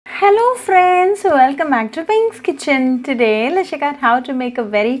Hello friends, welcome back to Pink's Kitchen. Today let's check out how to make a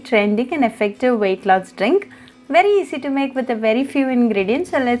very trendy and effective weight loss drink. Very easy to make with a very few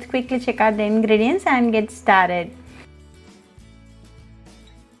ingredients. So let's quickly check out the ingredients and get started.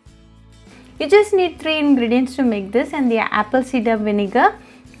 You just need 3 ingredients to make this, and they are apple cider vinegar,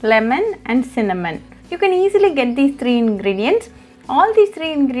 lemon and cinnamon. You can easily get these 3 ingredients. All these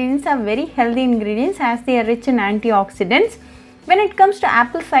 3 ingredients are very healthy ingredients as they are rich in antioxidants. When it comes to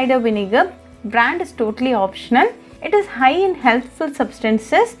apple cider vinegar, brand is totally optional. It is high in healthful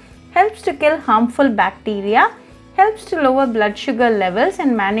substances, helps to kill harmful bacteria, helps to lower blood sugar levels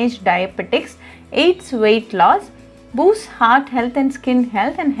and manage diabetics, aids weight loss, boosts heart health and skin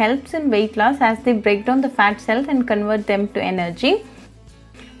health, and helps in weight loss as they break down the fat cells and convert them to energy.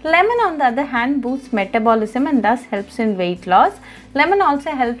 Lemon on the other hand boosts metabolism and thus helps in weight loss. Lemon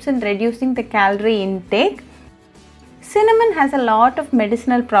also helps in reducing the calorie intake. Cinnamon has a lot of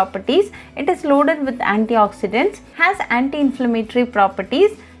medicinal properties. It is loaded with antioxidants, has anti-inflammatory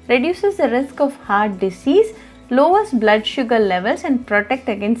properties, reduces the risk of heart disease, lowers blood sugar levels and protect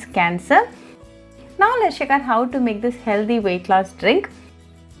against cancer. Now let's check out how to make this healthy weight loss drink.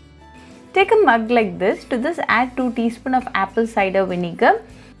 Take a mug like this. To this add 2 teaspoons of apple cider vinegar.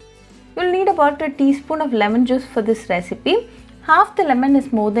 You will need about a teaspoon of lemon juice for this recipe. Half the lemon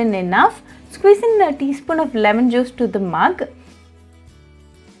is more than enough. Squeeze in a teaspoon of lemon juice to the mug.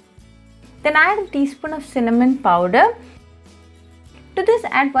 Then add a teaspoon of cinnamon powder. To this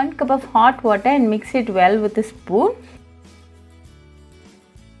add 1 cup of hot water and mix it well with a spoon.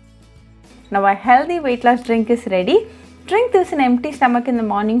 Now a healthy weight loss drink is ready. Drink this on empty stomach in the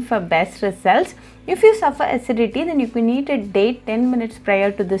morning for best results. If you suffer acidity, then you can eat a date 10 minutes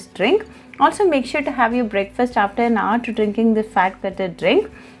prior to this drink. Also make sure to have your breakfast after an hour to drinking the fat cutter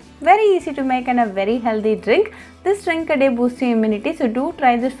drink. Very easy to make and a very healthy drink. This drink a day boosts your immunity. So do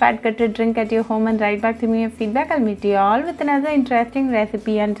try this fat cutter drink at your home and write back to me your feedback. I'll meet you all with another interesting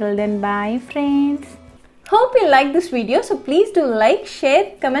recipe. Until then, bye friends. Hope you like this video, so please do like,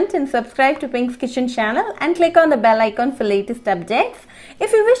 share, comment and subscribe to Pink's Kitchen channel and click on the bell icon for latest updates.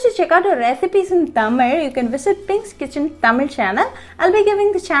 If you wish to check out our recipes in Tamil, you can visit Pink's Kitchen Tamil channel. I'll be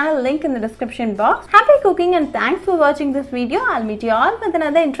giving the channel link in the description box. Happy cooking and thanks for watching this video. I'll meet you all with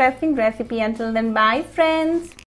another interesting recipe. Until then, bye friends.